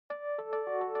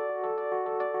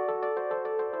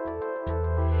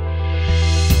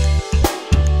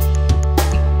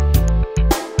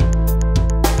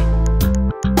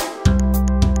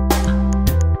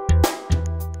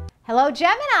Hello,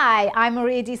 Gemini. I'm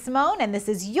Maria DeSimone, and this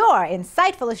is your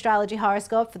Insightful Astrology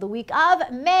Horoscope for the week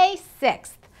of May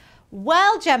 6th.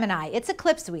 Well, Gemini, it's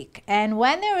eclipse week, and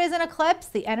when there is an eclipse,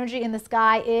 the energy in the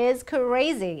sky is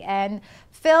crazy and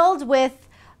filled with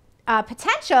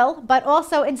potential, but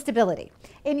also instability.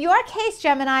 In your case,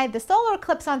 Gemini, the solar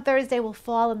eclipse on Thursday will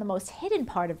fall in the most hidden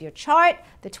part of your chart,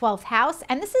 the 12th house,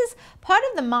 and this is part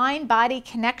of the mind-body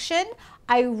connection.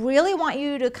 I really want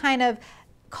you to kind of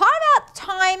carve out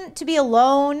time to be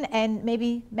alone and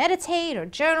maybe meditate or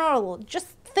journal or just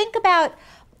think about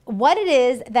what it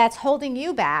is that's holding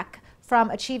you back from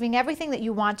achieving everything that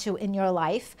you want to in your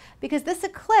life, because this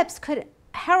eclipse could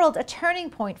herald a turning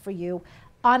point for you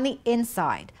on the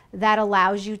inside that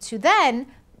allows you to then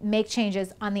make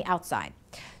changes on the outside.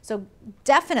 So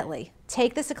definitely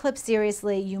take this eclipse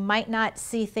seriously. You might not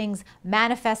see things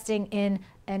manifesting in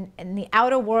the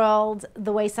outer world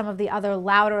the way some of the other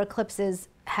louder eclipses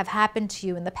have happened to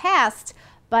you in the past,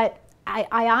 but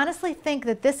I honestly think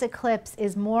that this eclipse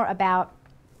is more about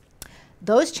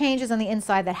those changes on the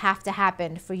inside that have to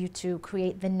happen for you to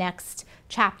create the next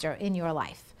chapter in your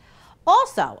life.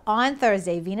 Also, on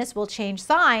Thursday, Venus will change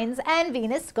signs, and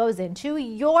Venus goes into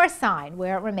your sign,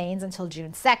 where it remains until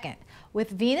June 2nd. With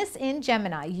Venus in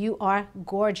Gemini, you are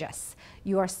gorgeous.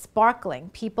 You are sparkling.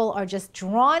 People are just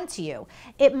drawn to you.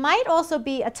 It might also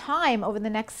be a time over the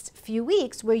next few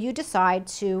weeks where you decide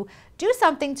to do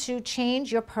something to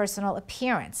change your personal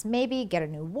appearance. Maybe get a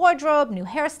new wardrobe, new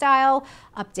hairstyle,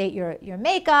 update your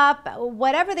makeup,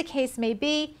 whatever the case may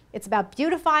be. It's about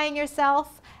beautifying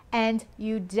yourself, and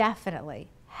you definitely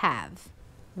have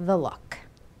the look.